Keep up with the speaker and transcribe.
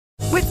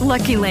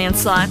Lucky Land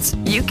Slots,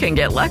 you can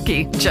get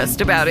lucky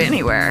just about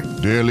anywhere.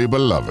 Dearly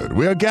beloved,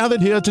 we are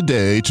gathered here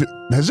today to...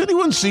 Has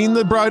anyone seen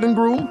the bride and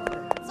groom?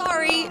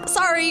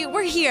 Sorry,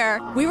 we're here.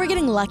 We were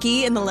getting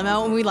lucky in the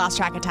limo and we lost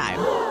track of time.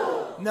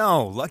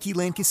 No, Lucky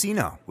Land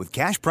Casino, with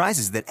cash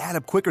prizes that add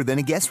up quicker than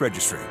a guest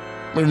registry.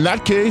 In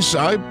that case,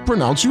 I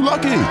pronounce you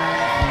lucky.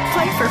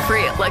 Play for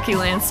free at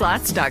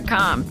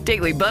LuckyLandSlots.com.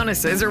 Daily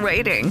bonuses are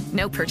waiting.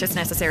 No purchase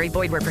necessary.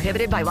 Void where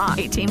prohibited by law.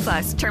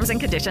 18+. Terms and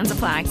conditions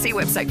apply. See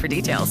website for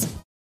details.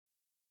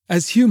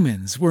 As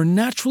humans, we're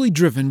naturally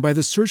driven by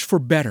the search for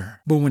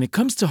better. But when it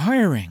comes to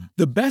hiring,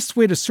 the best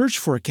way to search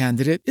for a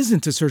candidate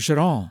isn't to search at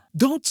all.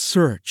 Don't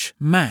search,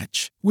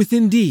 match with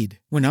Indeed.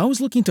 When I was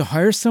looking to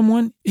hire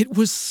someone, it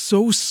was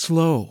so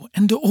slow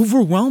and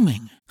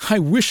overwhelming. I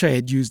wish I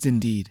had used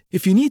Indeed.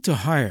 If you need to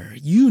hire,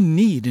 you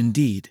need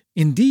Indeed.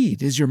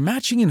 Indeed is your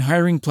matching and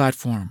hiring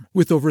platform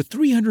with over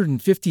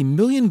 350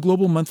 million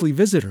global monthly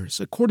visitors,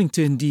 according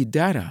to Indeed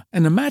data,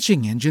 and a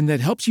matching engine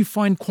that helps you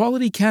find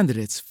quality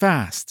candidates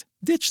fast.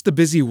 Ditch the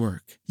busy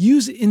work.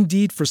 Use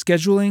Indeed for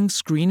scheduling,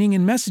 screening,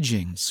 and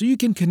messaging so you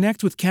can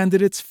connect with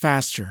candidates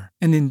faster.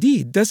 And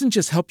Indeed doesn't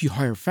just help you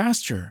hire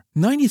faster.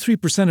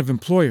 93% of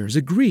employers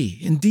agree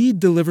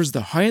Indeed delivers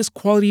the highest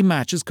quality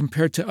matches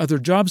compared to other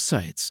job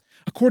sites,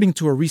 according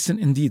to a recent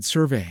Indeed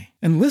survey.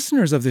 And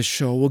listeners of this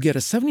show will get a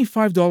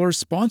 $75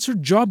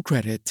 sponsored job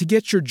credit to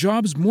get your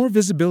jobs more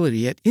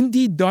visibility at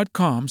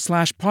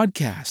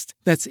Indeed.com/podcast.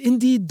 That's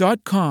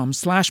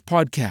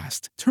Indeed.com/podcast.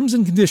 Terms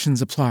and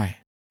conditions apply.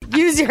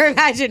 Use your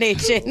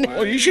imagination.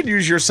 Well, you should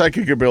use your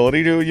psychic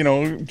ability to,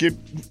 get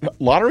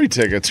lottery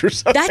tickets or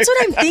something. That's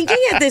what I'm thinking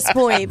at this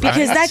point,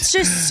 because Right. that's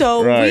just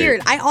so Right.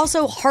 weird. I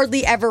also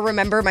hardly ever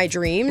remember my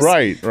dreams.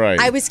 Right.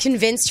 I was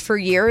convinced for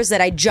years that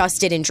I just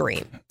didn't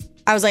dream.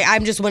 I was like,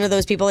 I'm just one of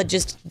those people that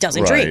just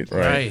doesn't dream.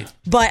 Right.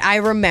 But I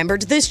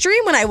remembered this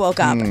dream when I woke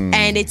up,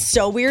 and it's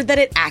so weird that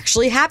it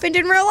actually happened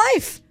in real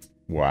life.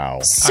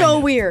 Wow. So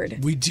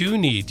weird. We do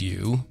need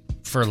you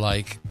for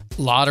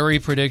lottery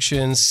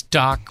predictions,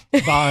 stock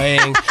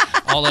buying,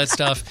 all that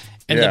stuff.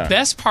 And Yeah. the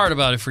best part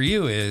about it for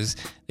you is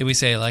that we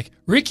say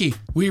Ricky,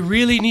 we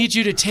really need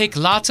you to take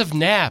lots of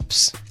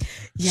naps.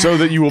 So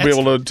that you will be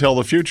able to tell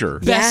the future.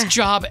 Best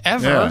job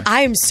ever. Yeah.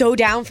 I am so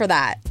down for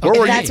that. Where If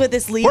were that's you- what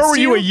this leads Where were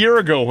to. you a year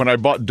ago when I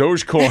bought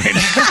Dogecoin?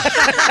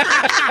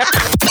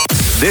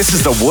 This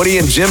is the Woody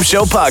and Jim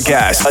Show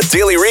podcast, a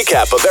daily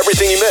recap of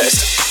everything you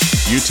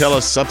missed. You tell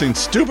us something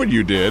stupid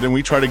you did, and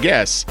we try to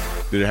guess.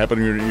 Did it happen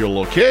when you were a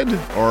little kid,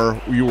 or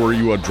were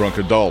you a drunk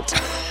adult?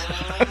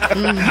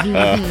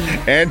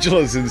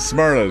 Angela's in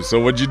Smyrna,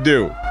 so what'd you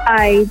do?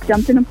 I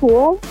jumped in a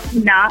pool,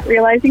 not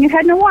realizing it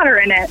had no water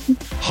in it.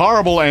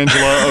 Horrible,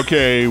 Angela.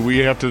 Okay, we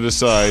have to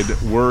decide,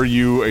 were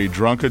you a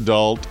drunk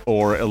adult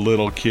or a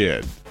little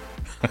kid?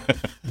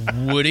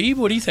 Woody,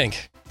 what do you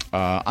think?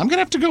 I'm going to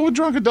have to go with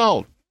drunk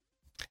adult.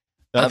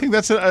 I think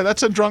that's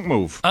a drunk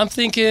move. I'm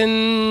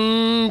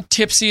thinking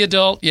tipsy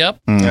adult. Yep.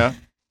 Yeah.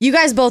 You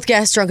guys both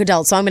guessed drunk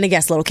adult, so I'm going to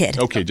guess little kid.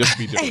 Okay, just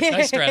be different.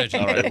 Nice strategy.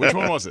 All right, which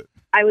one was it?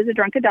 I was a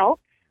drunk adult,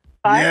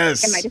 but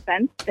Yes. in my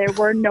defense, there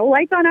were no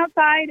lights on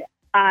outside.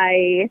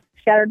 I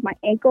shattered my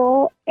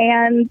ankle,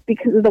 and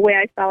because of the way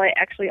I fell, I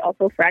actually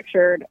also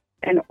fractured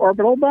an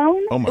orbital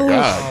bone. Oh, my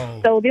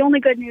God. So the only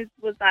good news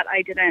was that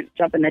I didn't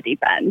jump in the deep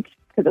end,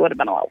 because it would have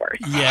been a lot worse.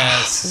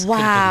 Yes.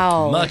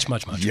 Wow. Much,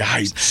 much, much.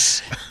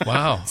 Yikes.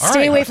 Wow. All Stay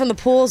right. away from the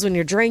pools when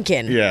you're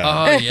drinking. Yeah.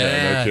 Oh,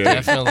 yeah, Okay.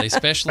 definitely.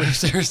 Especially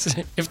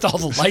if all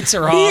the lights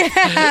are off.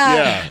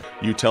 Yeah.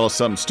 You tell us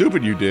something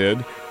stupid you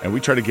did, and we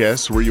try to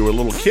guess, were you a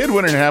little kid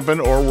when it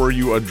happened, or were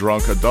you a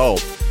drunk adult?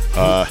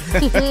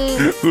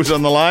 Who's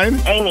on the line?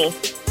 Amy.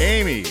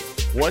 Amy,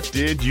 what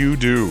did you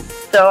do?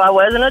 So I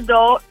was an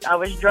adult. I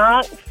was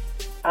drunk.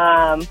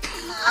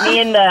 Me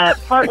and the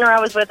partner I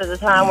was with at the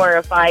time were in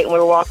a fight, and we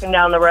were walking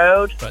down the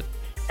road.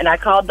 And I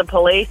called the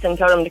police and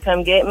told them to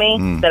come get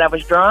me, that I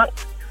was drunk.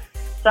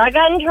 So I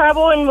got in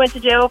trouble and went to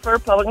jail for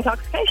public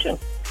intoxication.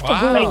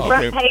 Wow. Made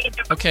front page,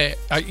 Okay.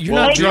 You're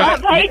Well, not made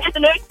front drunk. page of the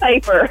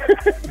newspaper.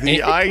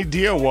 The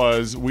idea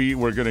was we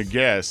were going to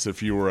guess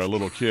if you were a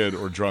little kid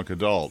or drunk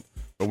adult.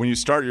 But when you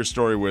start your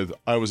story with,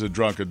 I was a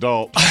drunk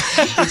adult,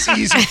 it's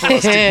easy for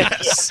us to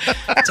guess.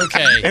 It's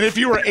okay. And if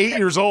you were 8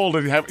 years old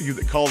and you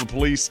call the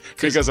police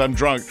because I'm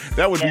drunk,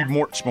 that would be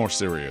much more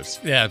serious.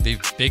 Yeah, the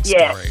big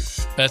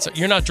Yes. story.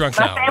 You're not drunk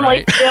My now, family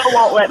right? still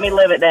won't let me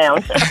live it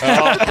down.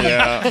 Oh,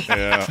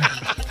 yeah.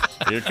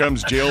 Here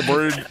comes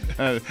jailbird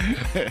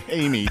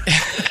Amy.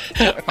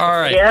 All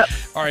right. Yep.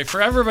 All right. For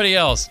everybody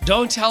else,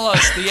 don't tell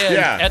us the end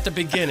Yeah. at the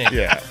beginning.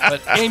 Yeah.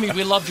 But Amy,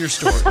 we loved your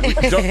story.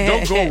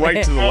 Don't go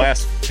right to the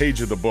last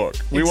page of the book.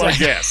 We want to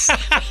guess.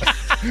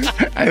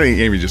 I think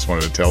Amy just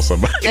wanted to tell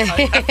somebody.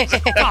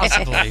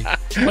 Possibly.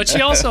 But she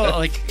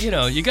also,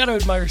 you got to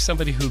admire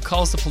somebody who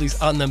calls the police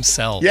on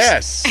themselves.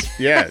 Yes.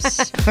 We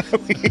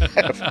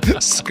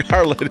have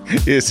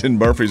Scarlett is in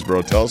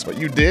Murfreesboro. Tell us what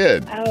you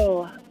did.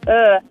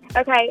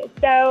 Okay.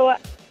 So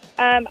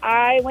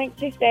I went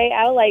to stay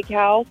at a lake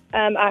house.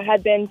 I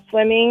had been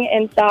swimming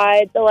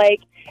inside the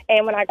lake,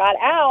 And when I got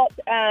out,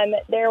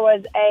 there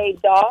was a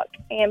dock,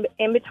 and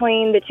in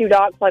between the two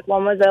docks, like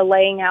one was a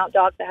laying out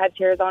dock that had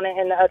chairs on it,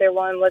 and the other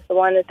one was the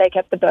one that they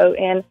kept the boat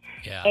in.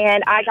 Yeah.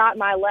 And I got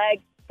my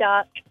leg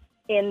stuck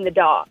in the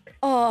dock.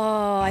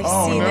 Oh, I've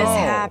seen this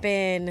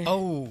happen.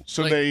 Oh.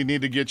 So they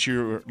need to get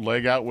your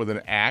leg out with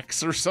an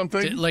axe or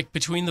something? Like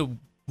between the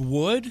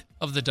wood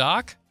of the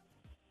dock?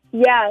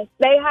 Yes,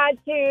 they had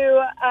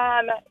to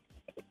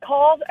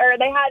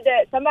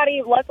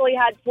somebody luckily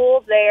had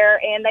tools there,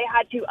 and they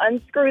had to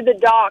unscrew the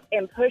dock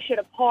and push it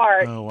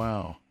apart. Oh,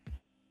 wow.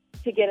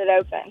 To get it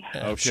open.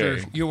 I'm sure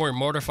you weren't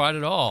mortified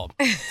at all.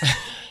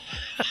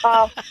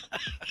 All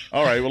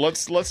right, well,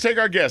 let's take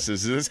our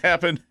guesses. Does this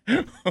happen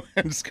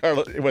when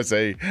Scarlett was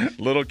a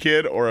little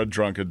kid or a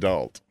drunk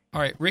adult? All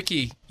right,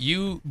 Ricky,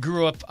 you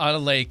grew up on a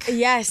lake.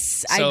 Yes,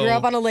 I grew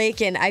up on a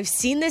lake, and I've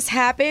seen this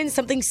happen,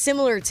 something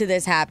similar to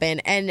this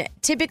happen, and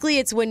typically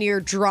it's when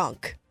you're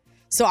drunk.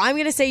 So I'm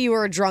going to say you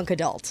were a drunk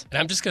adult.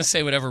 And I'm just going to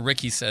say whatever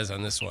Ricky says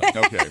on this one.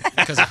 Okay.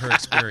 Because of her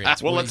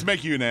experience. Well, let's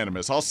make you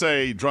unanimous. I'll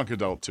say drunk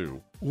adult,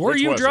 too. Were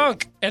you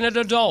drunk and an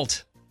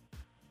adult?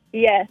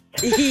 Yes.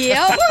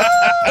 Yep.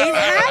 It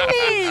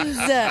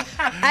happens.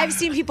 I've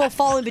seen people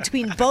fall in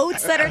between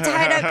boats that are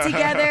tied up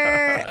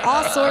together.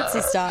 All sorts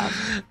of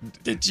stuff.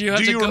 Do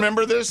you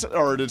remember this,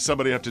 or did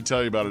somebody have to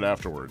tell you about it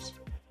afterwards?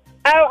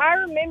 Oh, I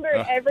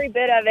remembered every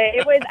bit of it.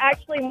 It was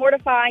actually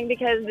mortifying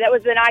because that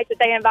was the night that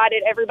they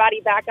invited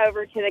everybody back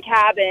over to the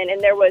cabin,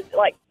 and there was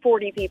like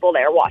 40 people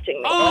there watching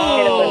me.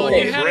 Oh,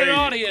 you had an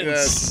audience.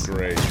 That's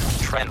great.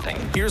 Trending.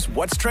 Here's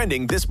what's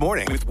trending this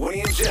morning with Woody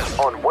and Jim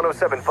on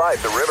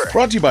 107.5 The River.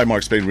 Brought to you by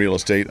Mark Spade Real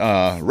Estate.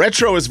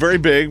 Retro is very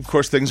big. Of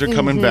course, things are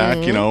coming back,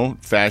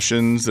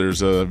 fashions.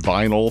 There's a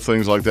vinyl,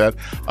 things like that.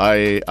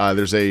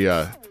 There's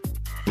a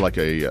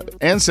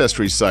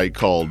ancestry site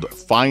called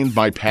Find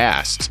My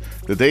Past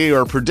that they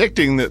are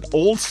predicting that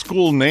old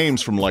school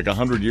names from like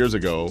 100 years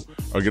ago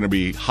are going to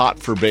be hot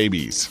for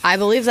babies. I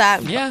believe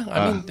that. Yeah,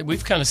 I mean,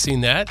 we've kind of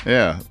seen that.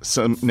 Yeah,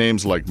 some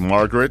names like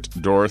Margaret,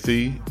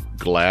 Dorothy,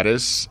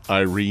 Gladys,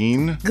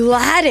 Irene.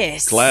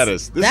 Gladys.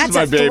 This That's is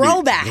my a baby.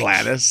 throwback.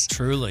 Gladys.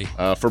 Truly.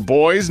 For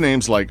boys,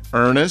 names like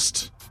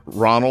Ernest,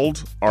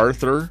 Ronald,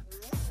 Arthur.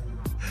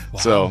 Wow.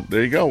 So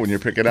there you go when you're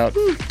picking out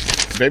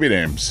baby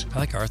names. I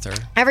like Arthur.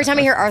 Every time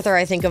I hear Arthur,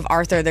 I think of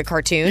Arthur the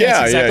cartoon.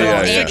 Yeah, It's yeah, like a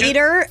little yeah.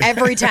 anteater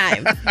every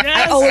time.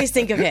 I always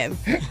think of him.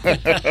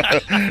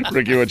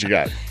 Ricky, what you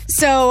got?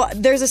 So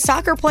there's a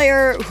soccer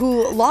player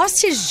who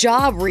lost his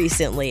job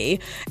recently,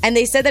 and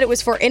they said that it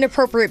was for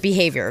inappropriate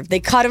behavior. They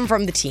cut him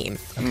from the team.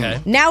 Okay.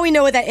 Now we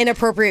know what that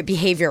inappropriate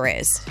behavior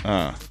is.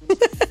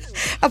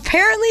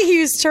 Apparently,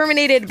 he was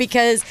terminated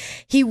because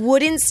he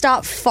wouldn't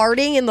stop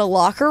farting in the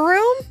locker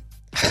room,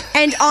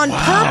 and on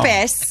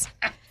purpose,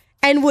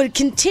 and would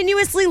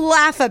continuously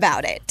laugh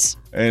about it.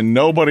 And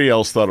nobody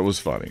else thought it was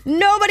funny.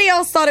 Nobody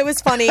else thought it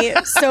was funny,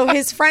 so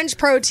his French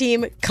pro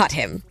team cut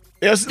him.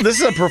 Yes, this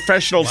is a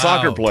professional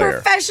soccer player.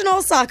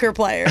 Professional soccer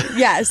player,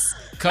 yes.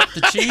 Cut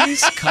the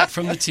cheese, cut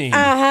from the team.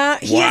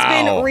 He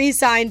has been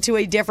re-signed to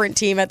a different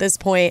team at this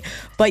point.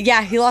 But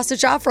yeah, he lost his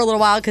job for a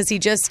little while because he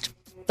just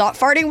thought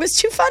farting was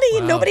too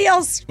funny. Wow. Nobody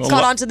else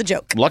caught on to the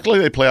joke. Luckily,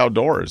 they play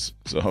outdoors.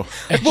 So.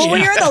 Well,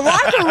 when you're in the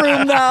locker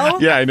room, though.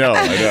 Yeah, I know.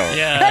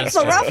 Yeah, that's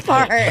the rough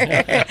part.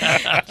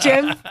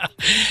 Jim?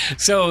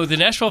 So the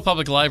Nashville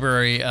Public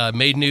Library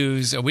made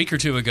news a week or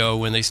two ago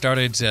when they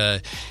started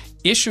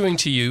issuing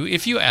to you,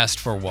 if you asked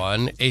for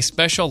one, a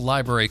special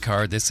library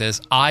card that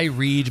says, I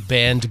read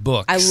banned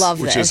books. I love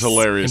this. Which is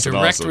hilarious in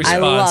and direct awesome.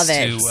 response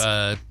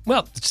I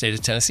love to, the state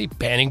of Tennessee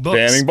banning books.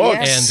 Banning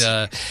books. Yes.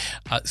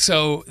 And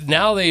so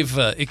now they've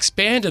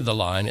expanded the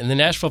line, and the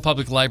Nashville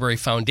Public Library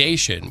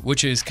Foundation,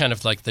 which is kind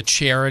of like the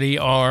charity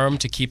arm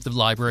to keep the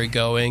library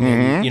going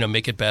and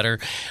make it better,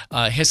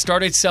 has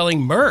started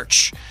selling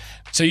merch.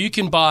 So you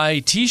can buy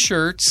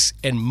T-shirts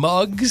and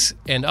mugs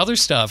and other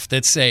stuff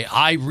that say,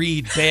 I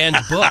read banned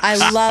books. I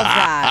love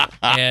that.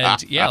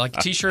 And yeah, like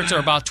T-shirts are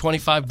about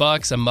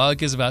 $25. A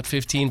mug is about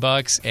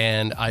 $15.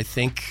 And I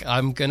think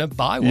I'm going to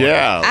buy one.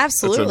 Yeah.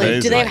 Absolutely.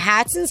 Do they have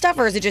hats and stuff,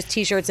 or is it just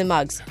T-shirts and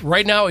mugs?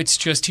 Right now, it's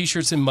just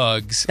T-shirts and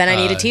mugs. Then I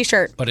need a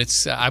T-shirt. But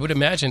it's, I would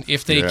imagine,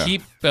 if they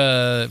keep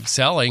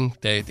selling,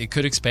 it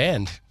could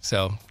expand.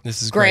 So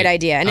this is great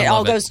idea. And it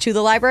all goes to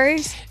the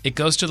libraries? It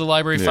goes to the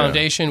Library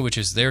Foundation, which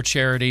is their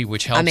charity,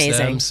 which helps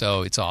them.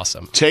 So it's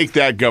awesome. Take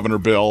that, Governor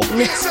Bill.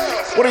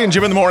 Woody and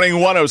Jim in the morning,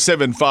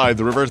 107.5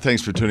 The River.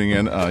 Thanks for tuning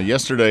in.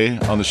 Yesterday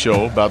on the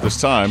show, about this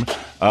time,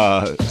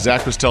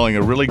 Zach was telling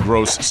a really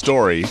gross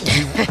story.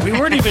 We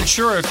weren't even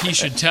sure if he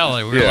should tell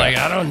it. We were like,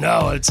 I don't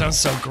know. It sounds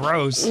so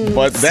gross.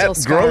 But that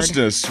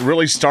grossness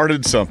really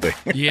started something.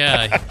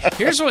 Yeah.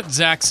 Here's what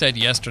Zach said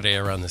yesterday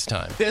around this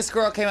time. This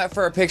girl came up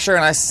for a picture,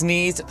 and I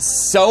sneezed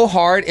so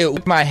hard it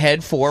whipped my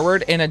head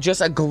forward, and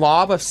just a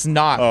glob of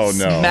snot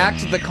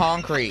smacked the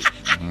concrete.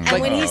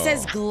 And when he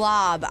says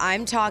glob,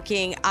 I'm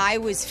talking I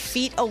was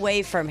feet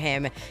away from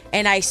him,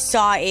 and I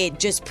saw it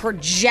just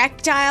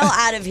projectile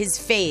out of his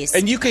face.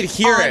 And you could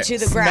hear onto it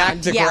the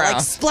ground. smack the ground.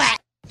 Like splat.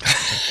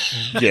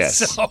 Yes.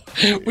 So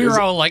we were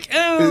all like,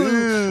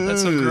 oh,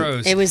 that's so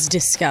gross. It was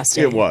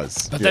disgusting. It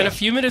was. But then a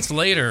few minutes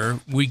later,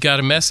 we got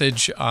a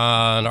message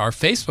on our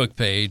Facebook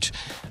page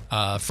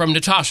from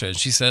Natasha. And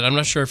she said, I'm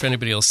not sure if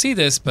anybody will see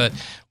this, but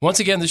once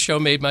again, the show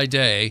made my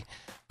day.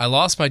 I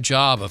lost my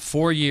job of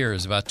 4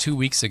 years about 2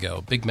 weeks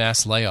ago, big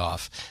mass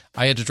layoff.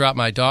 I had to drop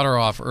my daughter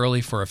off early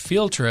for a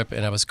field trip,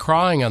 and I was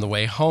crying on the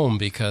way home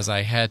because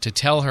I had to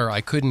tell her I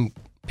couldn't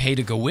pay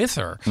to go with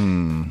her.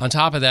 On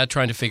top of that,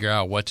 trying to figure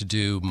out what to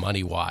do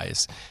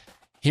money-wise.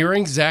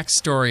 Hearing Zach's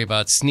story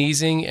about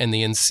sneezing and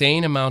the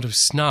insane amount of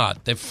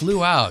snot that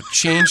flew out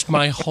changed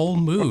my whole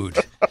mood.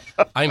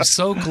 I'm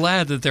so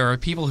glad that there are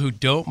people who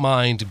don't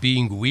mind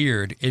being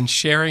weird and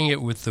sharing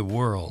it with the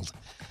world.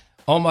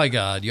 Oh my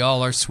God,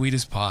 y'all are sweet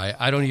as pie.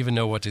 I don't even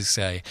know what to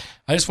say.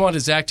 I just wanted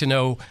Zach to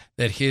know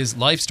that his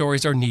life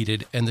stories are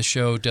needed and the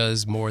show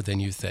does more than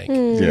you think.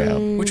 Yeah.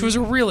 Which was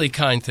a really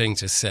kind thing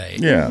to say.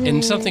 Yeah.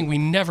 And something we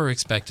never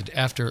expected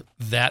after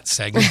that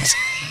segment.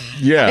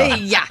 Yeah.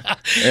 Yeah.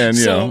 And,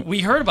 so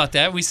we heard about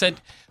that. We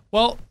said,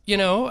 well, I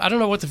don't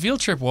know what the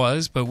field trip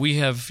was, but we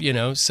have,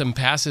 some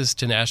passes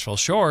to Nashville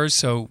Shores.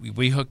 So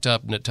we hooked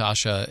up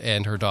Natasha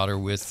and her daughter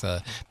with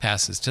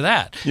passes to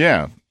that.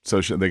 Yeah. So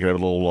they could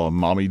have a little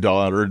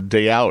mommy-daughter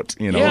day out,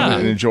 and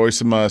enjoy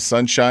some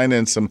sunshine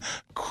and some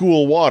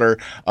cool water.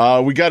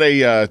 We got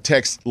a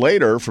text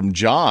later from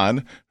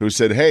John who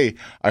said, hey,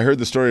 I heard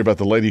the story about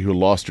the lady who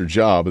lost her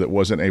job that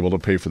wasn't able to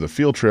pay for the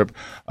field trip.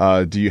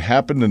 Do you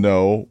happen to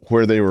know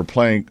where they were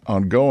planning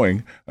on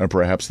going? And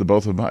perhaps the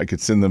both of them, I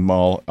could send them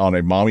all on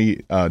a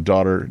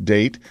mommy-daughter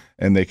date,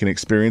 and they can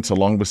experience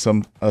along with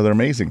some other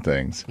amazing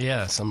things.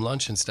 Yeah, some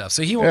lunch and stuff.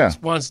 So he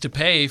wants to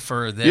pay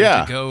for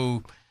them to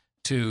go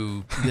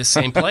to this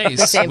same place.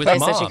 The same with place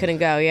Mom. that she couldn't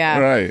go, yeah.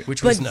 Right.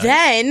 Which was But nice.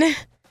 then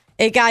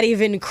it got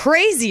even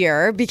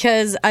crazier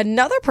because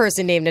another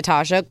person named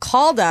Natasha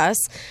called us.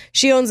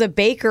 She owns a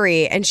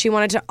bakery, and she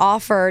wanted to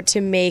offer to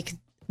make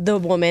the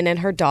woman and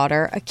her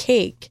daughter a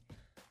cake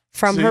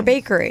from her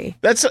bakery.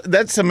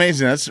 That's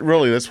amazing.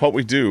 That's what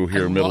we do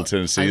here in Middle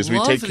Tennessee is we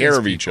take care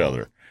of each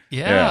other.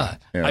 Yeah.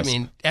 Yes. I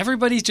mean,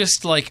 everybody's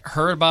just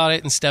heard about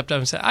it and stepped up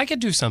and said, I could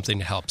do something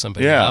to help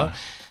somebody Yeah. out.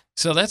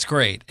 So that's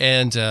great.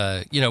 And,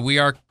 we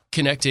are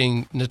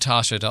connecting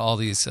Natasha to all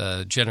these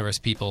generous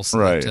people so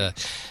that,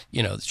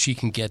 she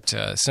can get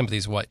some of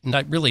these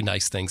really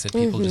nice things that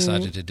people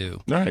decided to do.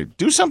 All right.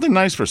 Do something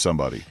nice for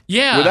somebody.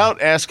 Yeah. Without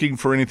asking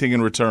for anything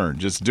in return.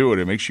 Just do it.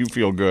 It makes you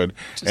feel good.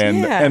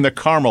 And the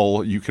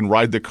karma, you can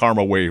ride the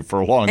karma wave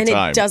for a long time.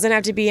 And it doesn't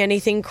have to be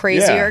anything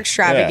crazy or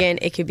extravagant.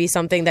 It could be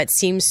something that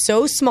seems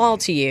so small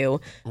to you,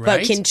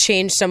 but can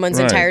change someone's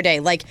entire day.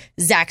 Like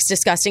Zach's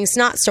disgusting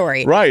snot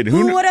story. Right.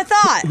 Who would have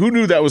thought? Who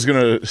knew that was going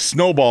to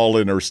snowball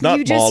in or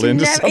snotball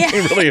into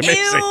something really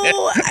amazing?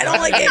 Ew, I don't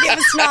like the idea of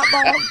a snot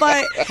ball,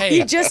 but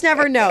you just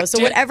never know.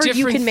 So whatever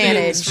you can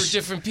manage. For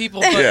different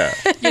people.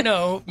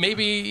 But,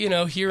 maybe,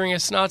 hearing a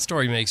snot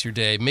story makes your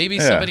day. Maybe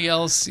somebody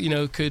else,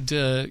 could,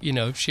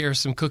 share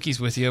some cookies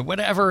with you.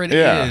 Whatever it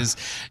is,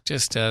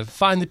 just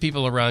find the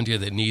people around you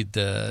that need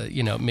the,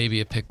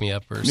 maybe a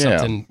pick-me-up or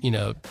something,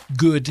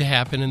 good to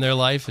happen in their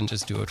life and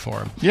just do it for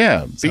them.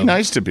 Yeah. Be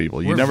nice to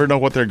people. You never know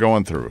what they're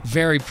going through.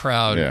 Very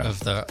proud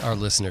of our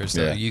listeners,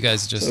 though. You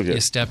guys just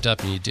you stepped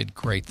up and you did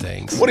great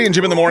things. Woody and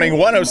Jim in the morning,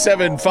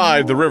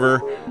 107.5 The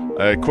River.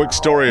 A quick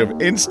story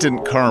of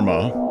instant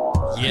karma.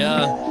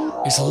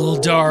 Yeah, it's a little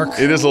dark.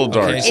 It is a little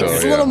dark. Okay. So,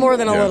 it's a little more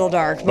than a little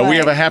dark. But we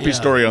have a happy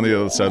story on the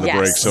other side of the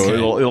break, so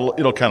Okay.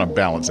 it'll kind of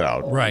balance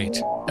out. Right.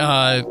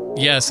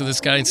 So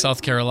this guy in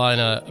South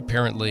Carolina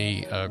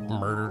apparently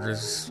murdered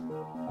his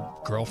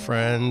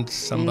girlfriend,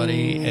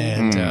 somebody,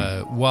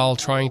 and while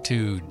trying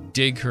to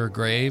dig her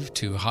grave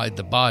to hide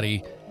the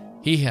body,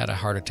 he had a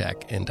heart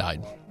attack and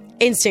died.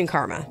 Instant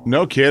karma.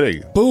 No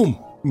kidding. Boom.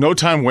 No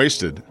time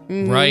wasted.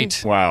 Right.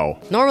 Wow.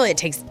 Normally it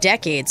takes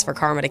decades for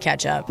karma to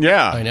catch up.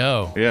 Yeah. I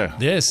know. Yeah.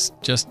 This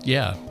just,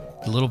 a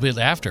little bit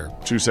after.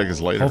 2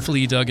 seconds later. Hopefully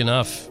he dug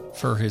enough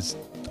for his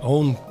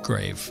own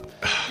grave.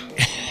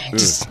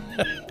 just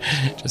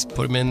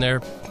put him in there,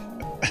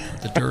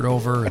 put the dirt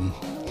over, and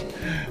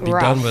be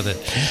done with it.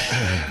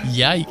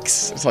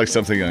 Yikes. It's like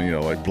something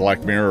on, like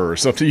Black Mirror or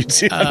something you'd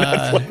see on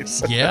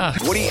Netflix. Yeah.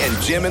 Woody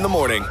and Jim in the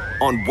morning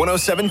on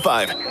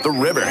 107.5 The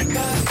River.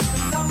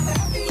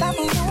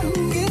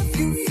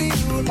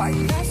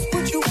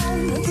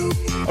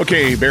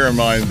 Okay, bear in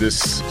mind this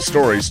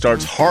story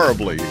starts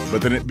horribly,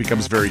 but then it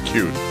becomes very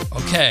cute.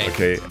 Okay.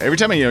 Okay. Every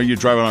time you're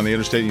driving on the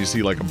interstate and you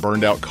see like a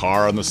burned out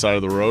car on the side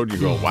of the road, you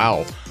go,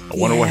 wow. I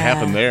wonder what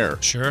happened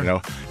there.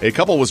 Sure. A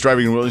couple was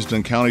driving in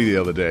Williamston County the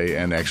other day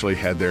and actually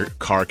had their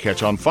car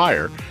catch on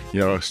fire.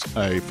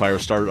 A fire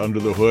started under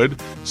the hood.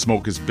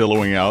 Smoke is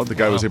billowing out. The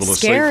guy was able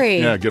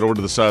to get over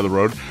to the side of the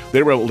road.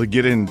 They were able to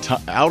get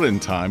out in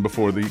time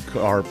before the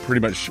car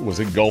pretty much was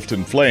engulfed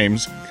in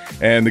flames.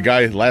 And the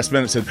guy last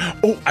minute said,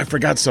 "Oh, I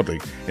forgot something."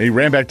 And he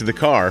ran back to the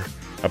car.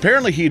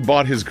 Apparently, he'd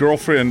bought his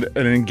girlfriend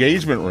an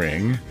engagement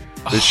ring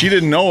that she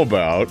didn't know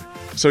about.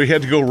 So he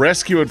had to go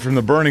rescue it from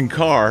the burning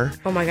car.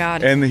 Oh, my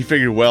God. And he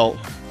figured, well,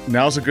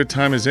 now's a good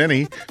time as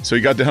any. So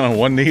he got down on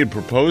one knee and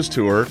proposed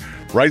to her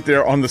right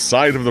there on the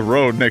side of the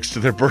road next to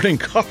their burning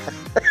car.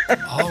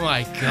 Oh,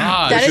 my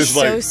God. That is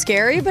so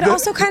scary, but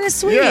also kind of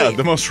sweet. Yeah,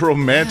 the most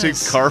romantic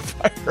car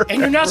fire. And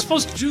you're not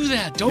supposed to do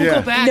that. Don't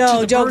go back to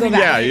No, the don't go burning-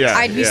 back. Yeah,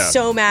 I'd be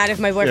so mad if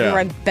my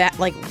boyfriend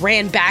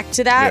ran back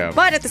to that. Yeah.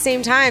 But at the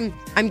same time,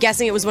 I'm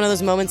guessing it was one of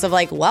those moments of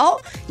like,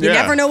 well, you Yeah.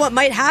 never know what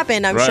might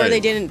happen. I'm sure Right. they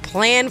didn't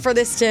plan for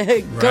this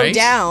to go Right?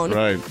 down.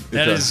 Right.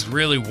 That is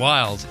really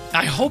wild.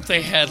 I hope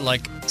they had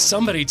like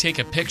somebody take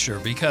a picture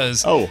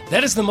because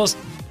that is the most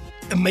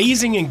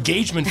amazing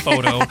engagement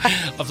photo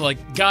of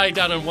like guy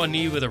down on one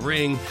knee with a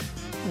ring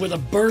with a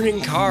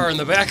burning car in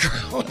the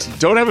background.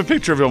 Don't have a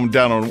picture of him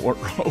down on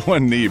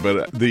one knee,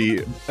 but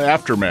the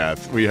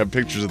aftermath, we have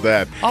pictures of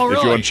that. Oh, If you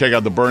really? want to check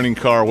out the burning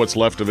car, what's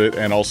left of it,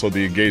 and also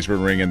the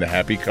engagement ring and the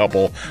happy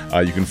couple,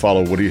 you can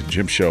follow Woody and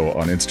Jim Show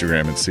on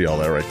Instagram and see all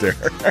that right there.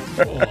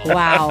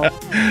 Wow.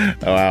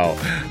 Wow.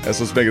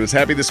 That's what's making us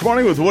happy this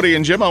morning with Woody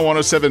and Jim on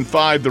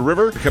 107.5 The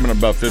River. Coming up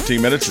about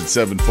 15 minutes at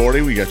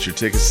 7:40. We got your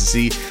tickets to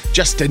see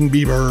Justin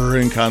Bieber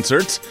in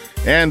concert.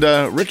 And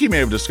Ricky may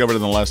have discovered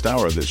in the last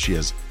hour that she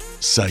has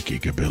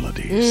psychic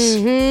abilities.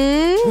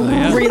 Mm-hmm. Oh,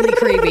 yeah. Really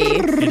creepy.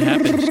 It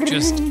happened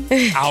just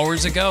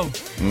hours ago.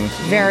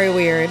 Very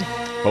weird.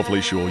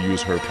 Hopefully she will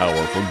use her power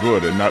for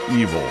good and not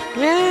evil.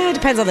 It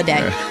depends on the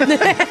day.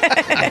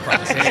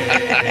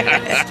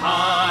 It's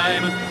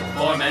time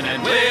for men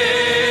and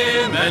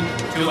women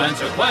to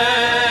answer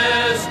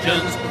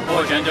questions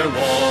for gender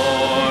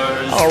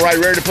wars. All right,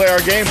 ready to play our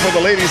game for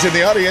the ladies in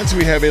the audience.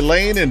 We have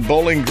Elaine in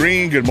Bowling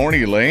Green. Good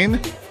morning, Elaine.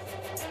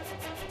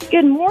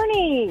 Good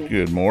morning.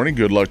 Good morning.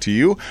 Good luck to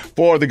you.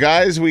 For the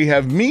guys, we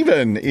have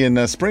Mevan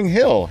in Spring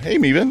Hill. Hey,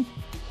 Mevan.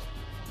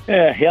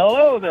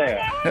 Hello there.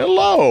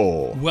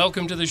 Hello.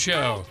 Welcome to the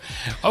show.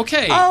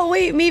 Okay. Oh,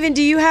 wait, Mevan,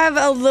 do you have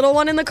a little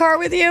one in the car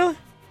with you?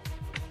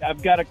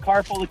 I've got a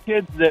car full of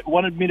kids that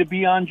wanted me to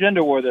be on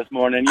Gender War this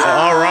morning. Yeah.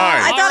 All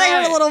right. I thought I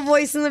heard a little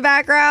voice in the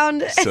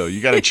background. So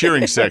you got a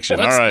cheering section.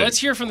 All right. Let's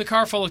hear from the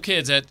car full of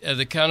kids at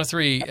the count of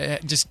three.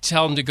 Just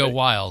tell them to go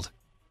wild.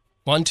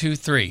 1, 2,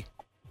 3.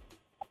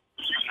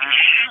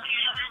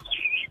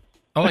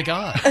 Oh, my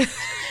God. It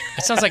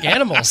sounds like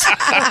animals.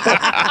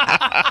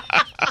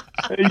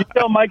 You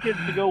tell my kids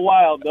to go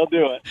wild, they'll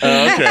do it.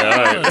 Okay,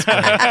 all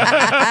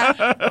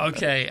right.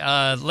 Okay,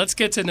 let's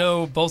get to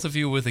know both of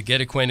you with a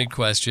get acquainted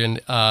question.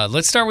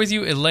 Let's start with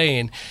you,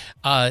 Elaine.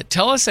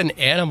 Tell us an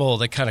animal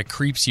that kind of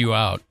creeps you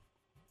out.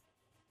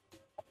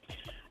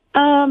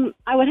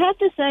 I would have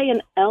to say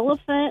an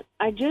elephant.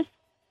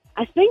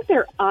 I think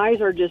their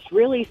eyes are just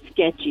really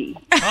sketchy.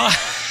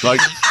 Like,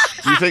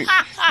 you think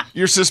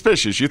you're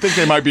suspicious. You think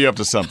they might be up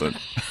to something.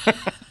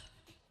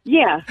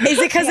 Yeah. Is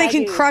it because they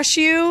can crush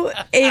you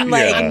in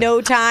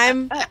no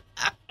time?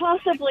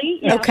 Possibly.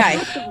 Yeah, okay.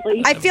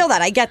 Possibly. I feel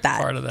that. I get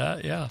that. Part of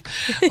that, yeah.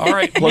 All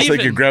right. Plus, they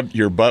could grab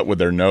your butt with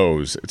their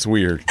nose. It's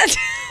weird.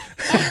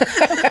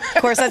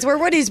 Of course, that's where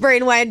Woody's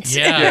brain went.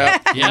 Yeah,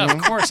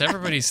 of course.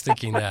 Everybody's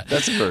thinking that.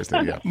 That's the first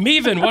thing, yeah.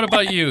 Mevan, what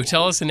about you?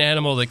 Tell us an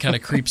animal that kind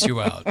of creeps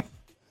you out.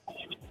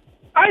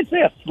 I'd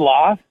say a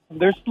sloth.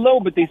 They're slow,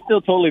 but they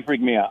still totally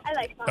freak me out.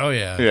 Oh,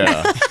 yeah.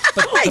 Yeah.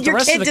 But the Your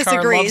rest kid of the car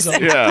disagrees. loves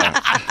them. Yeah.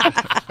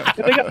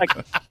 They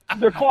got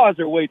their claws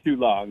are way too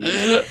long.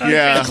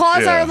 Yeah. The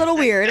claws are a little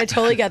weird. I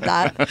totally get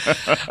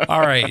that.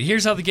 All right,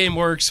 here's how the game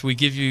works. We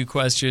give you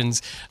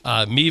questions,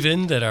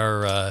 Mevan, that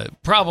are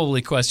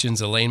probably questions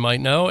Elaine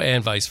might know,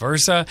 and vice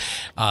versa.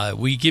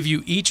 We give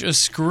you each a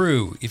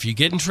screw. If you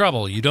get in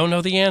trouble, you don't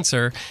know the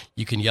answer,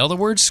 you can yell the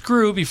word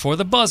screw before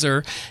the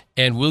buzzer,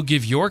 and we'll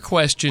give your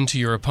question to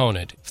your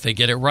opponent. If they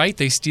get it right,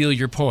 they steal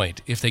your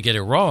point. If they get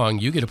it wrong,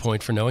 you get a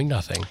point for knowing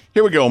nothing.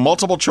 Here we go.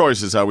 Multiple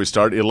choice is how we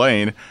start.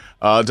 Elaine,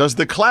 does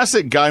the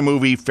classic guy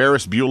movie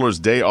Ferris Bueller's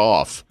Day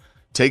Off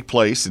take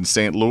place in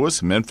St.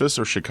 Louis, Memphis,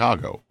 or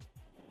Chicago?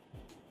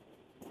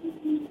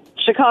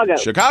 Chicago.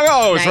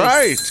 Chicago is Nice.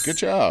 right. Good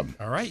job.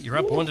 All right, you're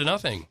up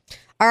 1-0.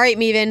 All right,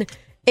 Mevan.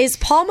 Is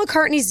Paul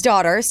McCartney's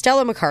daughter,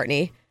 Stella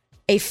McCartney,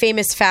 a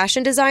famous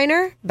fashion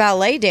designer,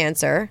 ballet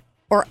dancer,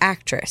 or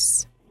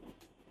actress?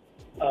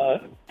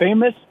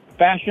 Famous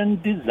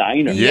fashion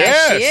designer.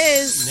 Yes, she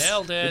is.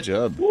 Nailed it. Good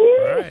job.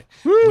 All right.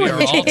 We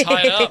are all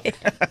tied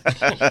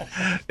up.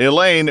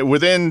 Elaine,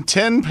 within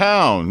 10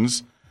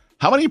 pounds,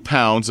 how many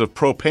pounds of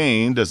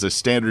propane does a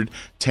standard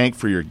tank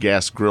for your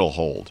gas grill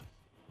hold?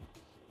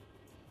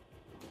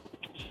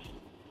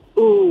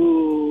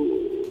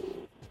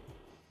 Ooh.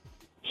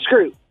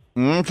 Screw.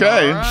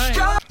 Okay. All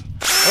right.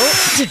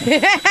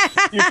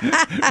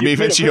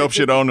 Mevan, she hopes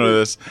you don't know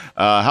this.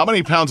 How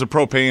many pounds of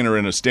propane are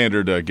in a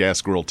standard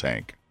gas grill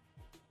tank?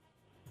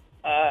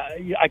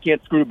 I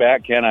can't screw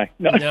back, can I?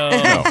 No.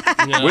 No.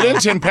 Within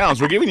 10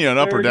 pounds. We're giving you an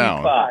up or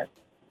down. 35.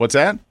 What's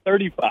that?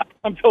 35.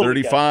 I'm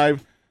totally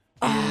 35?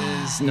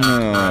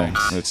 No,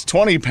 it's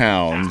 20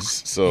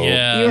 pounds. So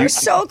Yeah. You were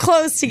so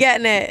close to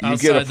getting it. you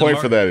get a Outside the point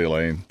for that,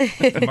 Elaine.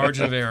 The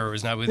margin of error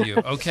is not with you.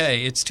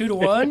 Okay, it's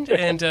 2-1,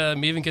 and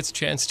Mevan gets a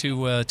chance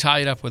to tie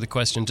it up with a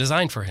question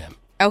designed for him.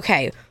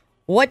 Okay.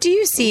 What do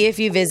you see if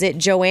you visit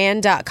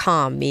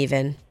Joanne.com,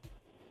 Mevan?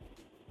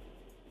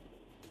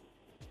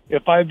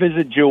 if I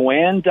visit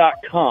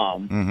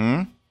Joanne.com,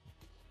 Mm-hmm.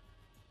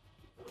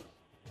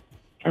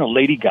 I don't know,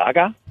 Lady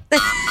Gaga?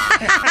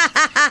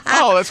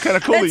 Oh, that's kind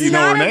of cool that you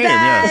know her name.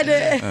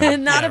 Yeah.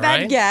 Not a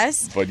bad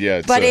guess. But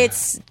yeah,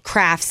 It's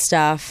craft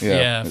stuff.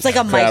 Yeah. It's like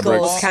a Michaels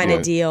Fabrics, kind of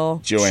yeah.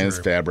 deal. Joanne's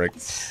fabric.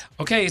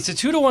 Okay, it's a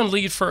 2-1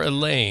 lead for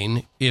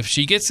Elaine. If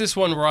she gets this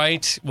one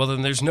right, well,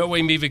 then there's no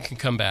way Mevan can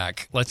come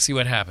back. Let's see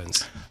what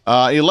happens.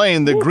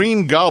 Elaine, the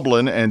Green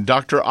Goblin and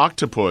Dr.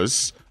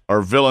 Octopus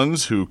are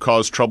villains who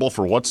cause trouble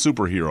for what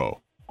superhero?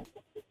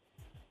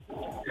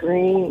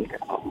 Green.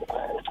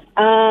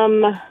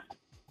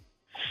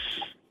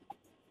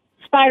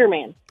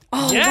 Spider-Man.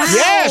 Oh, Yes! wow.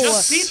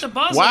 Yes! Beat the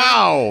buzzer.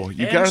 Wow,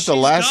 you And got it at the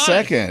she's last got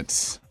it.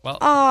 second. Well,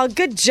 Oh,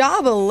 good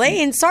job,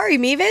 Elaine. Sorry,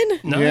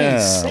 Mevan.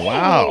 nice. Yeah,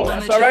 wow.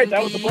 That's all right.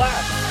 That was a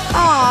blast.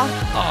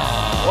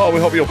 Aw. Well, we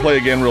hope you'll play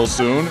again real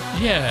soon.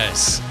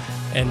 Yes.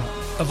 And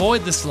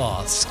avoid the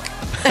sloths.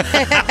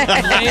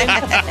 Elaine,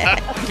 Beware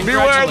the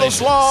congratulations.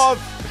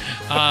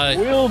 sloth!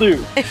 Will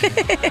do.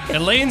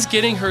 Elaine's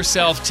getting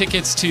herself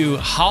tickets to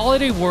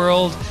Holiday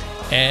World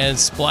and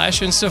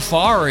Splash and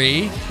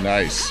Safari.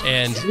 Nice.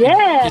 And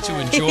Yeah. get to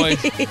enjoy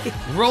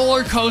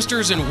roller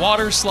coasters and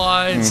water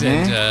slides.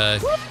 Mm-hmm.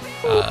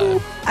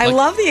 And I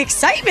love the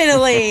excitement,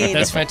 Elaine.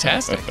 that's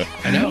fantastic.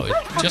 I know.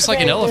 Just like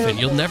an elephant,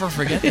 you'll never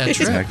forget that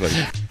trip. Exactly.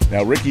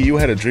 Now, Ricky, you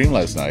had a dream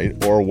last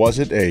night, or was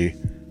it a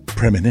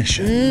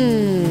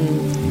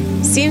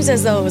premonition? Seems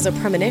as though it was a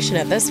premonition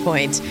at this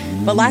point.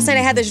 But last night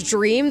I had this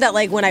dream that,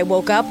 like, when I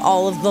woke up,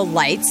 all of the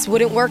lights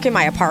wouldn't work in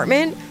my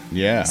apartment.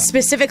 Yeah.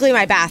 Specifically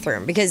my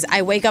bathroom, because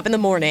I wake up in the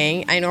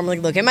morning, I normally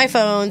look at my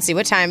phone, see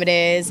what time it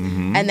is,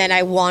 and then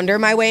I wander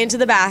my way into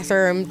the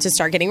bathroom to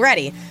start getting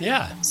ready.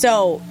 Yeah.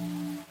 So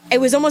it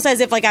was almost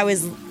as if like I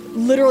was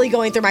literally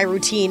going through my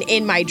routine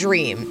in my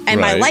dream, and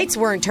my Right. lights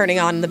weren't turning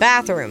on in the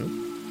bathroom.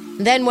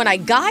 Then when I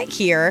got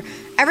here,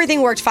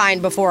 everything worked fine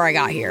before I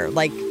got here.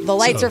 Like the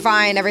lights So- were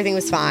fine, everything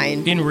was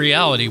fine. In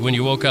reality, when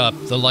you woke up,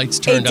 the lights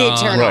turned did on.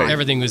 turn on.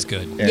 Everything was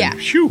good. And Yeah.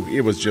 phew,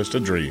 it was just a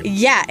dream.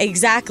 Yeah,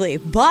 exactly.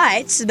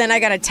 But then I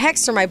got a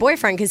text from my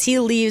boyfriend because he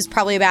leaves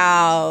probably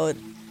about,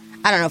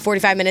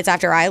 45 minutes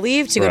after I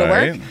leave to go to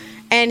work. Right.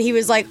 And he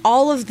was like,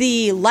 all of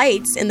the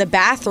lights in the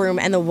bathroom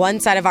and the one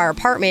side of our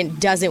apartment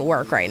doesn't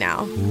work right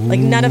now. Like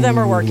none of them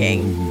are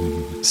working.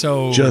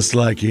 So Just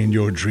like in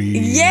your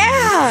dream.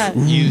 Yeah.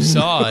 you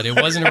saw it. It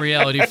wasn't a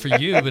reality for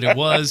you, but it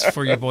was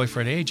for your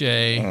boyfriend,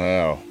 AJ.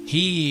 Oh.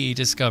 He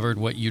discovered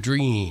what you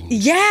dreamed.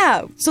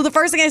 Yeah. So the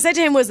first thing I said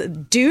to him was,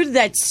 dude,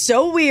 that's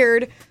so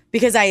weird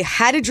because I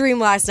had a dream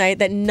last night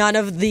that none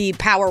of the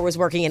power was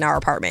working in our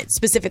apartment,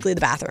 specifically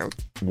the bathroom.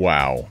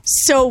 Wow.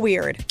 So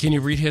weird. Can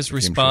you read his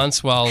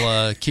response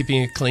while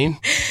keeping it clean?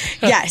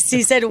 Yes.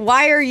 He said,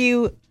 why are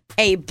you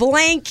a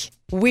blank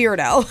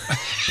weirdo?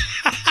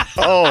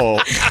 Oh.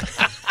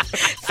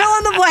 Fill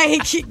in the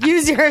blank.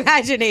 Use your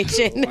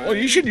imagination. Well,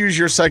 you should use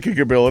your psychic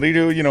ability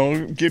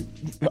to, get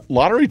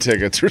lottery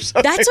tickets or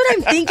something. That's what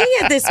I'm thinking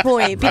at this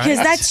point because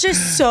Right. that's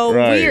just so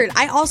Right. weird.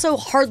 I also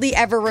hardly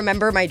ever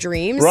remember my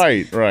dreams.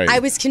 Right. I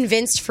was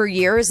convinced for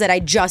years that I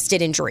just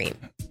didn't dream.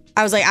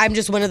 I was like, I'm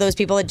just one of those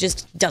people that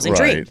just doesn't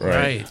dream.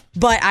 Right.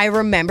 But I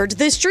remembered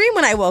this dream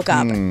when I woke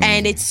up,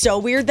 and it's so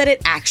weird that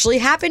it actually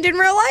happened in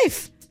real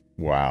life.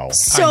 Wow.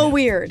 So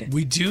weird.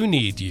 We do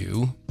need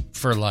you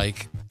for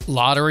like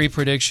lottery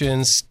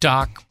predictions,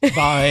 stock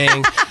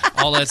buying,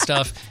 all that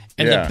stuff.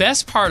 And Yeah. the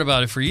best part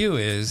about it for you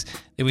is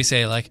that we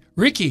say like,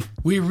 Ricky,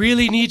 we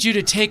really need you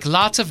to take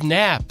lots of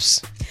naps.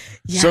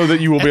 So that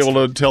you will be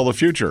able to tell the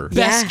future.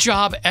 Best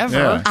job ever.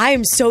 Yeah. I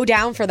am so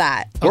down for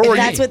that. Where If were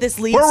that's you- what this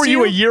leads Where were to.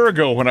 you a year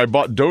ago when I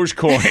bought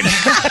Dogecoin?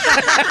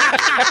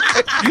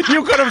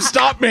 You could have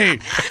stopped me.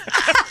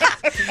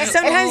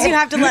 Sometimes you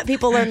have to let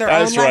people learn their own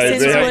That's right.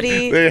 lessons,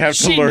 Woody. They have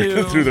to She learn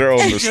knew. through their own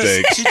She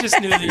mistakes. She just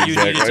knew that you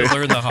needed Exactly. to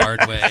learn the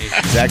hard way.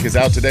 Zach is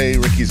out today.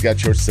 Ricky's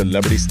got your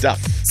celebrity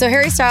stuff. So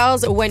Harry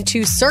Styles went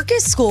to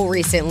circus school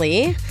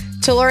recently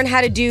to learn how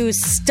to do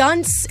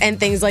stunts and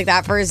things like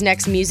that for his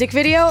next music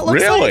video. It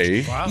looks Really?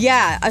 like. Wow.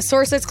 Yeah, a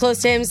source that's close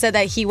to him said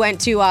that he went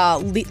to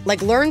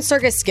learn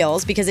circus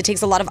skills because it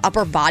takes a lot of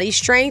upper body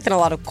strength and a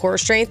lot of core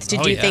strength to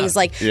Oh, do yeah. things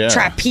like Yeah.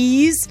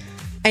 trapeze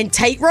and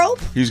tightrope.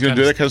 He's going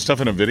to do that kind of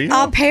stuff in a video?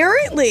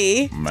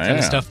 Apparently. Man. Kind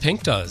of stuff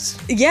Pink does.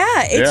 Yeah,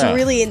 it's Yeah.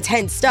 really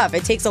intense stuff.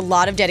 It takes a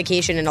lot of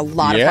dedication and a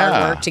lot of Yeah.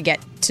 hard work to get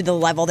to the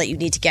level that you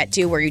need to get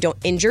to where you don't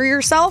injure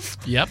yourself.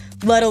 Yep.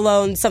 Let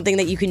alone something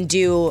that you can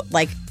do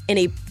like in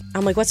a,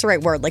 I'm like, what's the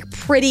right word? Like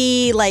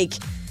pretty, like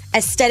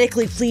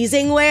aesthetically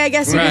pleasing way, I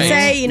guess you could Right.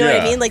 say. You know what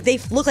I Yeah. mean? Like they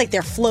look like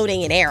they're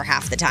floating in air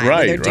half the time when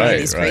Right, they're doing right,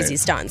 these crazy right.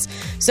 stunts.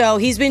 So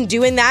he's been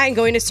doing that and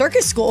going to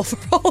circus school for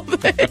all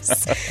of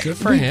this. Good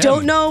for We him.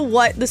 don't know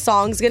what the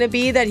song's going to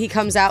be that he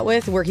comes out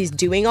with where he's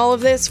doing all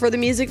of this for the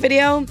music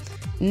video.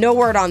 No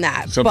word on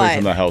that. Something but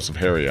from the House of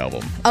Harry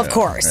album. of Yeah,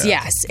 course,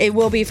 yeah. yes. It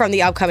will be from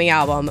the upcoming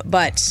album,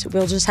 but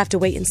we'll just have to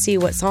wait and see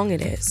what song it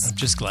is. I'm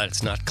just glad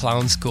it's not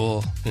clown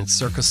school and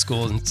circus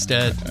school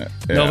instead. yeah.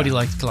 Nobody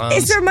likes clowns.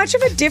 Is there much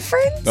of a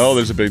difference? Oh,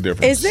 there's a big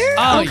difference. Is there?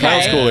 Oh, In clown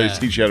yeah. school, they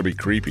teach you how to be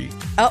creepy.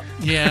 Oh.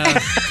 Yeah.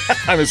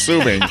 I'm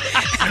assuming.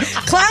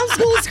 Clown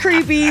school's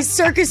creepy.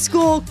 Circus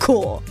school,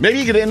 cool. Maybe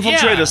you could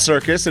infiltrate a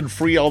circus and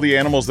free all the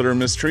animals that are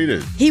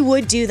mistreated. He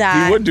would do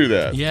that. He would do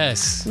that.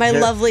 Yes. My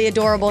lovely,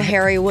 adorable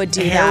Harry would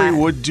do that. Harry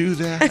would do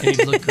that.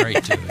 He'd look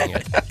great doing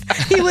it.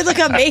 He would look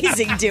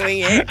amazing doing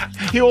it.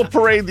 He will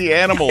parade the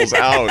animals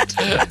out.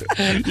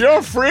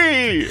 You're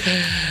free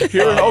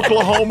here in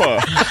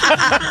Oklahoma.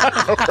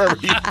 Wherever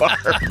you are.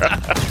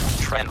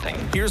 Trending.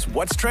 Here's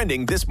what's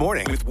trending this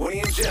morning with Woody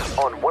and Jim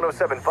on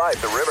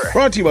 107.5 The River.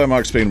 Brought to you by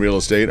Mark Spain Real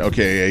Estate.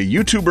 Okay, a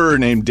YouTuber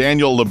named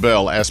Daniel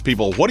LaBelle asked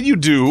people, what do you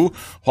do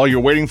while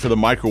you're waiting for the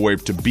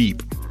microwave to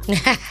beep?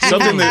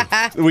 Something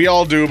that we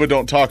all do but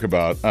don't talk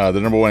about. The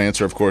number one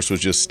answer, of course, was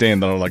just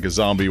stand there like a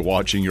zombie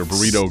watching your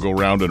burrito go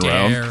round and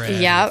round.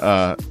 Yep.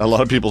 A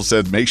lot of people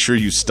said make sure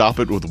you stop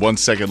it with 1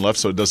 second left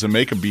so it doesn't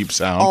make a beep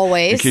sound.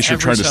 Always. In case you're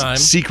Every trying time.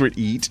 to secret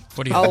eat.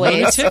 What do you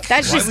Always. lunatic?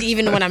 That's just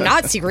even when I'm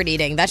not secret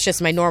eating. That's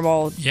just my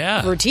normal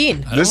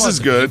routine. This is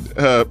good.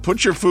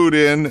 Put your food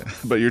in,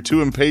 but you're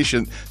too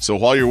impatient, so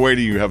while you're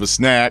waiting, you have a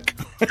snack.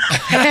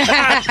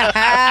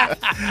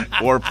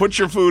 Or put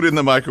your food in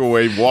the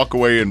microwave, walk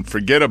away, and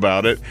forget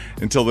about it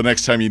until the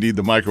next time you need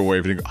the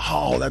microwave. And you go,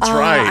 oh, that's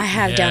right. I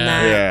have done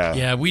that. Yeah.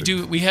 Yeah, we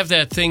do. We have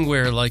that thing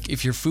where, like,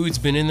 if your food's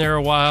been in there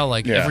a while,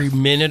 like every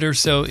minute or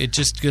so, it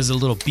just goes a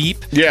little beep.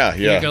 Yeah,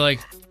 yeah. And you go like,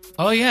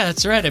 oh, yeah,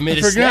 that's right. I made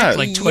a forgot. snack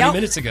like 20 Yep.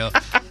 minutes ago.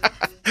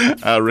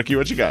 Ricky,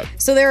 what you got?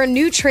 So there are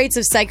new traits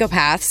of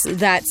psychopaths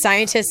that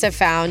scientists have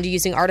found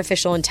using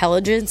artificial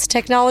intelligence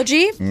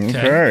technology.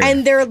 Okay.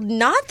 And they're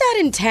not that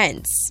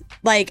intense.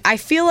 Like, I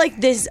feel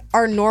like these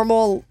are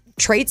normal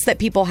traits that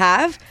people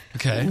have.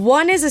 Okay.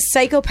 One is a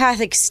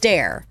psychopathic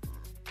stare,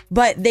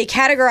 but they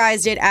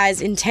categorized it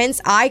as intense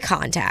eye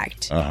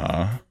contact.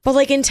 Uh-huh. But,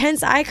 like,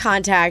 intense eye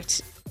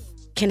contact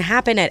can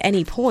happen at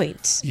any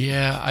point.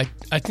 Yeah,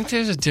 I think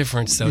there's a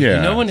difference, though. Yeah.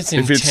 You know when it's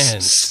if intense.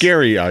 it's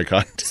scary eye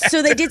contact.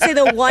 So they did say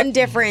the one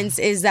difference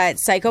is that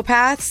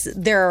psychopaths,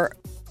 their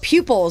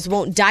pupils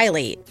won't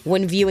dilate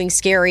when viewing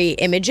scary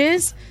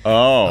images.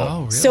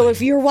 Oh. really? So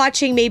if you're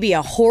watching maybe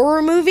a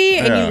horror movie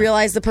and Yeah. you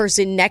realize the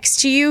person next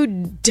to you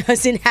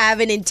doesn't have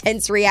an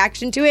intense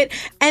reaction to it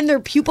and their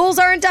pupils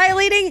aren't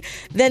dilating,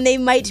 then they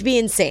might be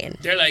insane.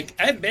 They're like,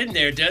 I've been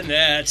there, done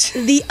that.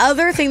 The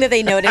other thing that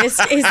they noticed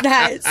is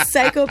that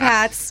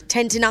psychopaths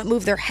tend to not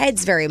move their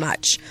heads very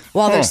much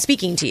while they're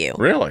speaking to you.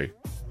 Really?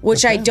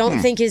 Which I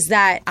don't think is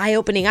that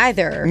eye-opening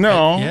either.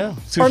 No. Yeah.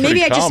 Seems Or maybe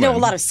pretty I just know a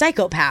common. lot of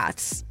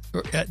psychopaths.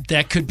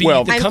 That could be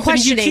Well, the I'm company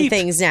you questioning keep.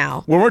 things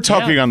now. When we're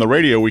talking on the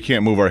radio, we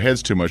can't move our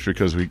heads too much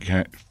because we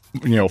can't,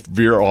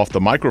 veer off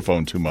the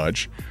microphone too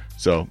much.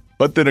 So,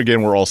 but then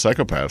again, we're all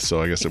psychopaths, so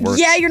I guess it works.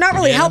 Yeah, you're not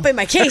really helping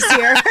my case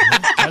here.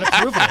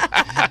 Gotta prove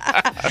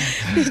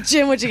it.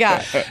 Jim, what you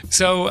got?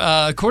 So,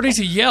 according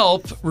to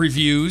Yelp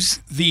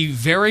reviews, the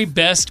very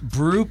best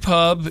brew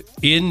pub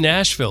in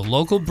Nashville,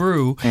 local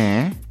brew,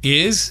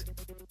 is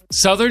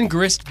Southern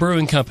Grist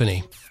Brewing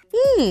Company.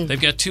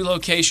 They've got 2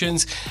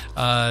 locations.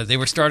 They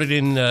were started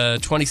in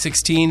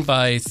 2016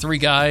 by 3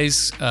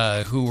 guys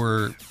who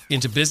were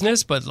into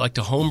business but like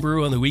to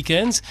homebrew on the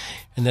weekends,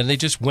 and then they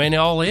just went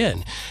all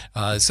in.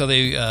 So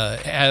they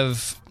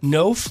have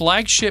no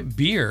flagship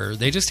beer.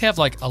 They just have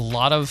like a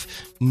lot of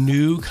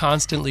new,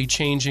 constantly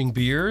changing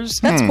beers.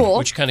 That's cool.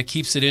 Which kind of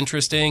keeps it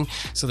interesting.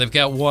 So they've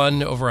got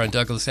one over on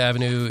Douglas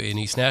Avenue in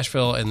East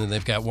Nashville, and then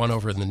they've got one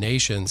over in the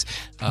Nations.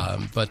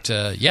 But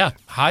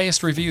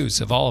highest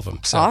reviews of all of them.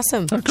 So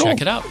Awesome.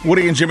 check it out.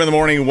 Woody and Jim in the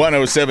morning,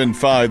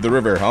 107.5 The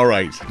River. All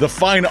right. The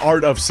fine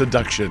art of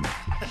seduction.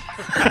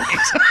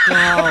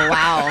 Oh,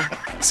 wow.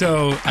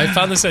 So I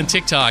found this on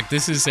TikTok.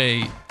 This is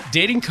a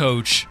dating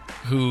coach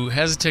who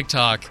has a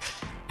TikTok,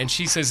 and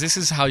she says this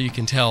is how you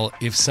can tell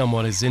if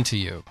someone is into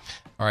you.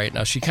 All right.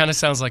 Now, she kind of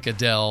sounds like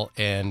Adele,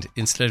 and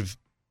instead of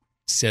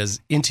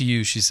says into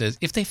you, she says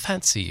if they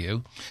fancy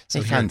you.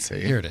 So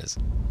here it is.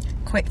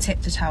 Quick tip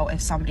to tell if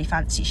somebody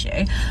fancies you.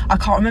 I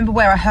can't remember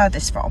where I heard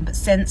this from, but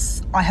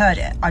since I heard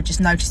it, I've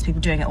just noticed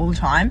people doing it all the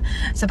time.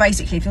 So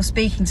basically, if you're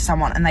speaking to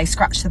someone and they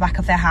scratch the back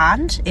of their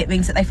hand, it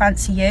means that they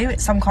fancy you.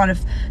 It's some kind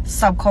of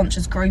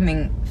subconscious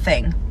grooming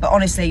thing. But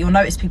honestly, you'll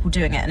notice people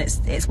doing it, and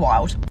it's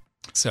wild.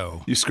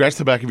 So you scratch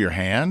the back of your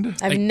hand?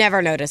 I've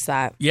never noticed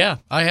that. Yeah,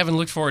 I haven't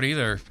looked for it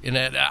either. And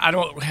I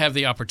don't have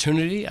the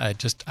opportunity.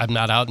 I'm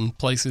not out in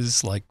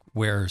places like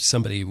where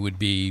somebody would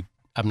be.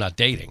 I'm not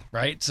dating,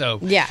 right? So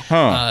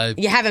yeah,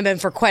 you haven't been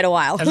for quite a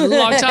while. A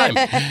long time.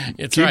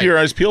 It's Keep right. your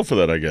eyes peeled for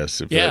that, I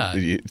guess. Yeah.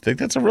 You think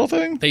that's a real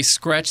thing? They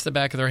scratch the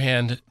back of their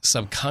hand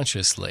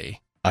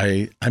subconsciously.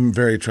 I'm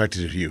very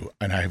attracted to you,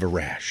 and I have a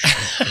rash.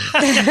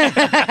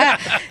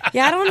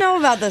 Yeah, I don't know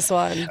about this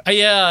one.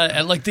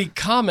 Yeah, like the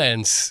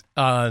comments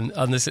on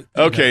this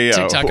What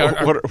TikTok are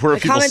The people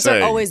comments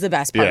saying? are always the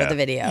best part Yeah. of the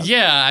video.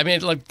 Yeah, I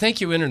mean, like, thank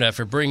you, Internet,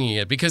 for bringing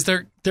it, because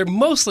they're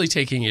mostly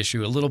taking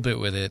issue a little bit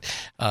with it.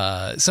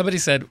 Somebody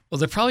said, well,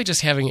 they're probably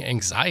just having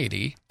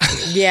anxiety.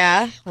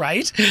 Yeah.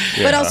 Right?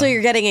 But also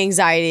you're getting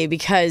anxiety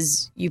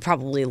because you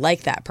probably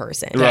like that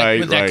person.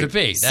 Right, That could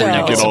be. So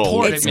That could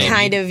support it, it's maybe.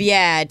 kind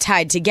of,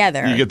 tied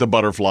together. You get the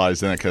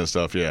butterflies and that kind of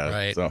stuff, yeah.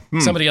 Right. So,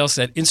 Somebody else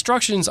said,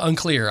 instructions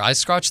unclear. I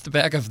scratched the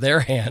back of their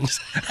hand.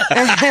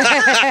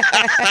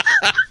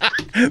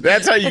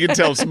 That's how you can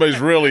tell if somebody's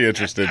really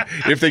interested,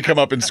 if they come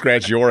up and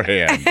scratch your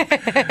hand.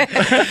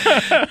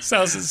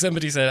 So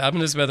somebody said, I'm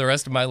going to spend the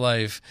rest of my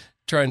life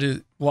trying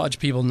to watch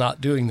people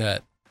not doing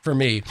that for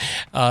me.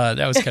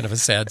 That was kind of a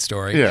sad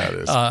story. Yeah, it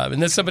is.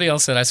 And then somebody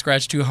else said, I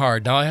scratched too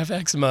hard. Now I have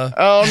eczema.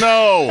 Oh,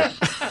 no.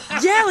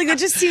 Yeah, like that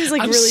just seems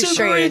like I'm really super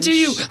strange. into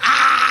you.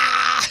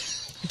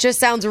 Just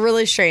sounds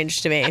really strange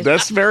to me.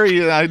 That's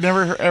very, I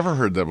never ever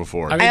heard that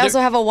before. I also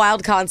have a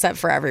wild concept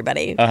for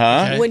everybody.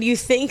 Uh-huh. Okay. When you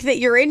think that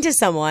you're into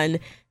someone,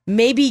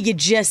 maybe you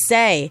just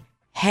say,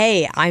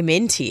 hey, I'm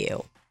into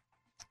you.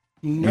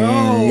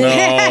 No.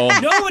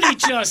 Nobody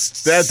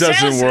just That doesn't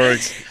says work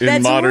it. in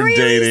That's modern really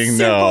dating.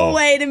 simple No.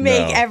 way to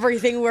make No.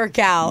 everything work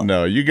out.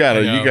 No, you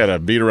gotta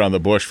beat around the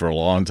bush for a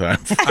long time.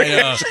 I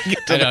know. You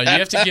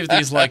have to give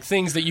these like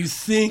things that you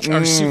think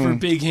are super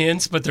big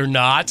hints, but they're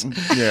not.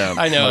 Yeah.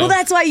 I know. Well,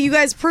 that's why you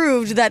guys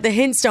proved that the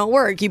hints don't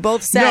work. You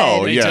both said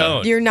No, they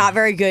don't. you're not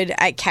very good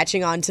at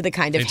catching on to the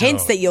kind of They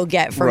hints don't. that you'll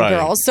get from Right.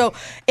 girls. So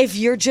if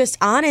you're just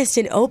honest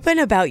and open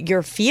about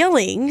your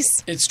feelings,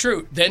 It's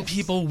true. Then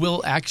people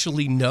will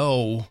actually know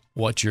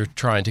what you're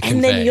trying to and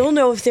convey. then you'll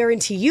know if they're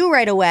into you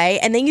right away,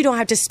 and then you don't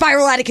have to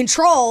spiral out of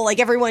control like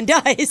everyone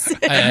does.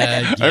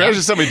 I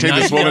imagine somebody take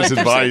this woman's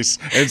advice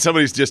and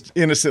somebody's just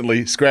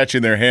innocently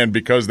scratching their hand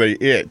because they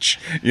itch.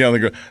 You know, they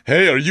go,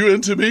 hey, are you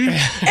into me?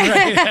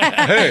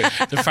 Hey,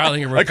 They're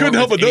filing a report I couldn't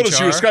help but with notice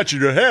you were HR. scratching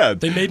your head.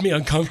 They made me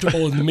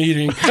uncomfortable in the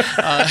meeting.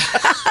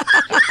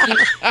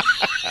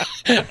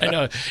 I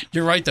know.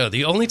 You're right, though.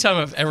 The only time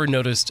I've ever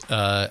noticed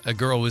a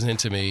girl was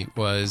into me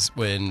was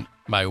when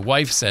my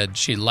wife said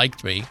she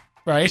liked me,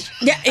 right?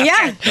 Yeah.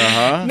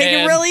 Uh-huh. Make it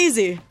And- real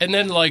easy. And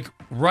then, like,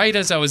 right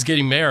as I was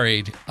getting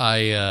married,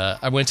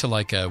 I went to,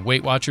 like, a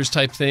Weight Watchers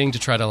type thing to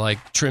try to,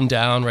 like, trim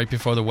down right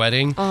before the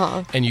wedding.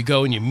 Uh-huh. And you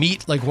go and you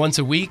meet, like, once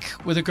a week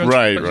with a girl.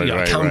 Right, you know,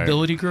 right,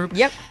 accountability group.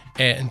 Yep.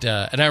 And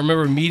I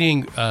remember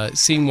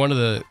seeing one of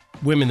the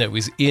women that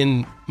was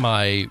in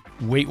my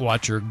Weight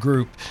Watcher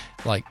group,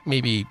 like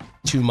maybe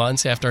 2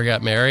 months after I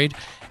got married.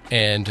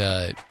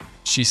 And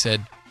she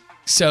said,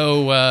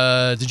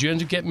 so did you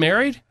end up getting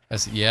married? I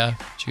said, yeah.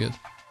 She goes,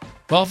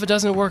 well, if it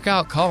doesn't work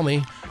out, call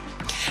me.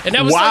 And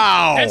that was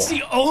Wow. that's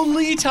the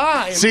only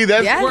time. See,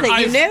 that's where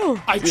that you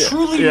knew. I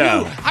truly Yeah.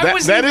 knew. I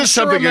wasn't That even is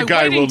sure something on a my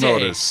guy wedding will day.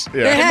 notice.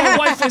 Yeah. And my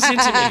wife was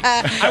into me.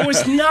 I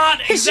was not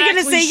exactly Is she going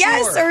to say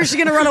yes sure. or is she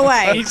going to run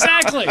away?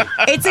 Exactly.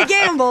 It's a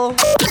gamble.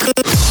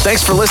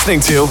 Thanks for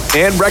listening to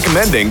and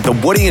recommending the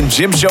Woody and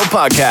Jim Show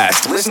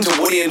podcast. Listen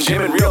to Woody and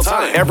Jim in real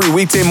time every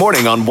weekday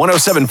morning on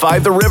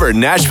 107.5 The River,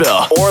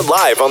 Nashville, or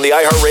live on the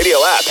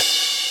iHeartRadio app.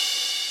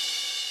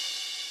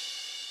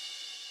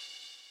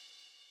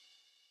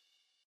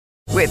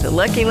 With the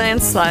Lucky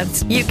Land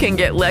Slots, you can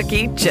get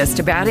lucky just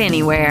about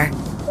anywhere.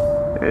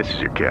 This is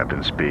your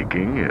captain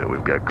speaking.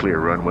 We've got clear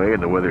runway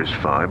and the weather's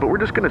fine, but we're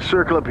just going to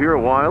circle up here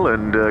a while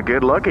and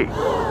get lucky.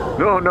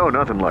 No,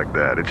 nothing like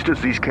that. It's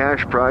just these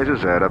cash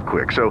prizes add up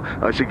quick. So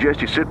I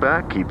suggest you sit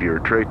back, keep your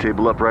tray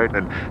table upright,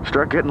 and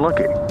start getting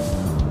lucky.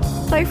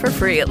 Play for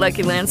free at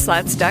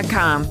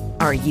LuckyLandSlots.com.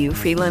 Are you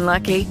feeling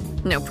lucky?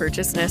 No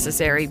purchase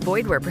necessary.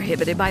 Void where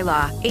prohibited by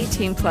law.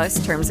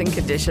 18+ terms and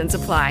conditions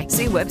apply.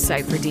 See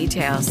website for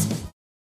details.